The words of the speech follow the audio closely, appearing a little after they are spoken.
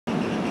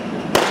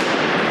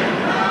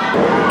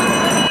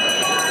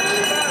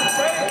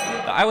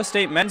Iowa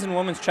State men's and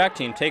women's track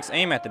team takes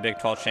aim at the Big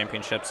 12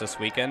 championships this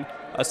weekend.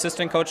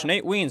 Assistant coach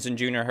Nate Weens and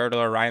junior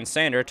hurdler Ryan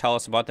Sander tell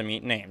us about the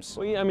meet names.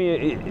 Well, I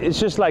mean, it's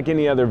just like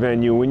any other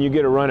venue. When you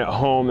get a run at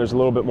home, there's a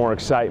little bit more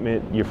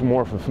excitement. You're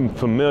more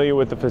familiar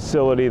with the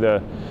facility,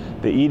 the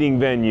eating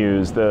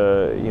venues,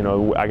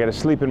 I got to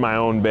sleep in my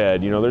own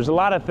bed. There's a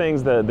lot of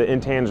things, the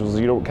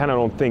intangibles you kind of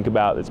don't think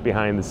about that's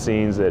behind the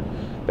scenes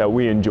that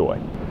we enjoy.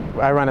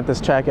 I run at this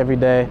track every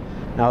day.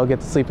 I'll get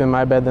to sleep in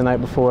my bed the night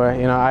before.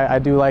 I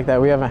do like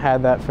that. We haven't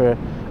had that for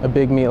a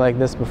big meet like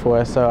this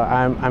before, so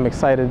I'm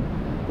excited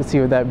to see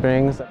what that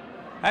brings.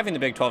 Having the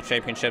Big 12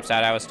 championships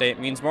at Iowa State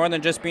means more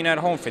than just being at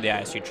home for the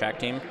ISU track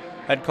team.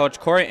 Head coach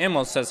Corey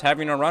Immels says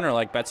having a runner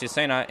like Betsy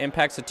Sena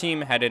impacts the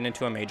team headed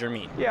into a major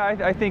meet. Yeah,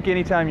 I think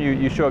anytime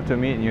you show up to a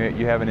meet and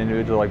you have an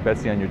individual like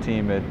Betsy on your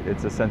team,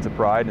 it's a sense of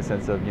pride and a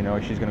sense of,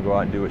 she's going to go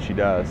out and do what she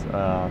does.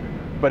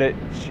 But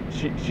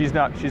she's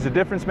a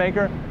difference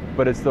maker,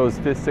 but it's those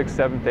 5th, 6th,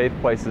 7th,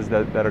 8th places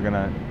that are going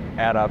to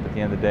add up at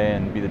the end of the day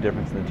and be the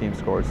difference in the team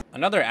scores.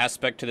 Another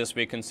aspect to this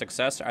weekend's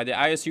success are the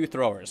ISU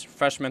throwers.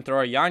 Freshman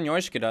thrower Jan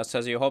Joiskeda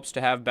says he hopes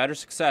to have better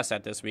success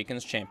at this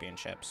weekend's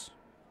championships.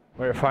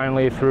 We're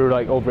finally through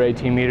over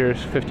 18 meters,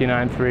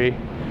 59.3,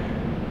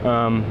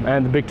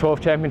 and the Big 12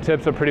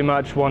 championships are pretty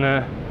much want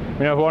to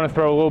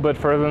throw a little bit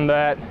further than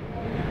that.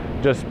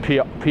 Just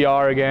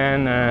PR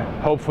again,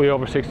 hopefully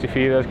over 60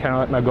 feet. That's kind of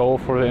like my goal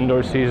for the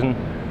indoor season.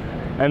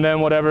 And then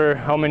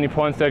how many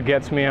points that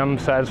gets me, I'm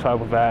satisfied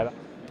with that.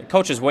 The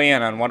coaches weigh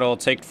in on what it will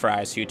take for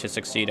ISU to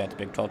succeed at the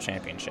Big 12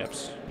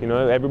 championships.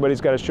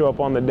 Everybody's got to show up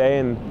on the day,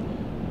 and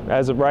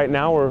as of right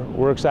now,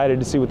 we're excited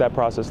to see what that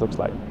process looks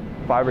like.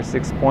 5 or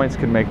 6 points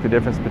can make the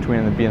difference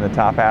between being in the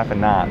top half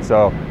and not.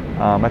 So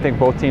I think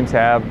both teams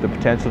have the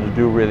potential to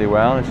do really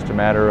well. It's just a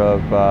matter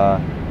of,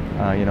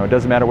 it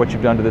doesn't matter what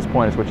you've done to this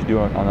point, it's what you do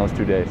on those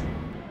 2 days.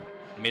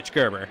 Mitch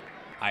Gerber,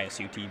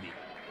 ISU TV.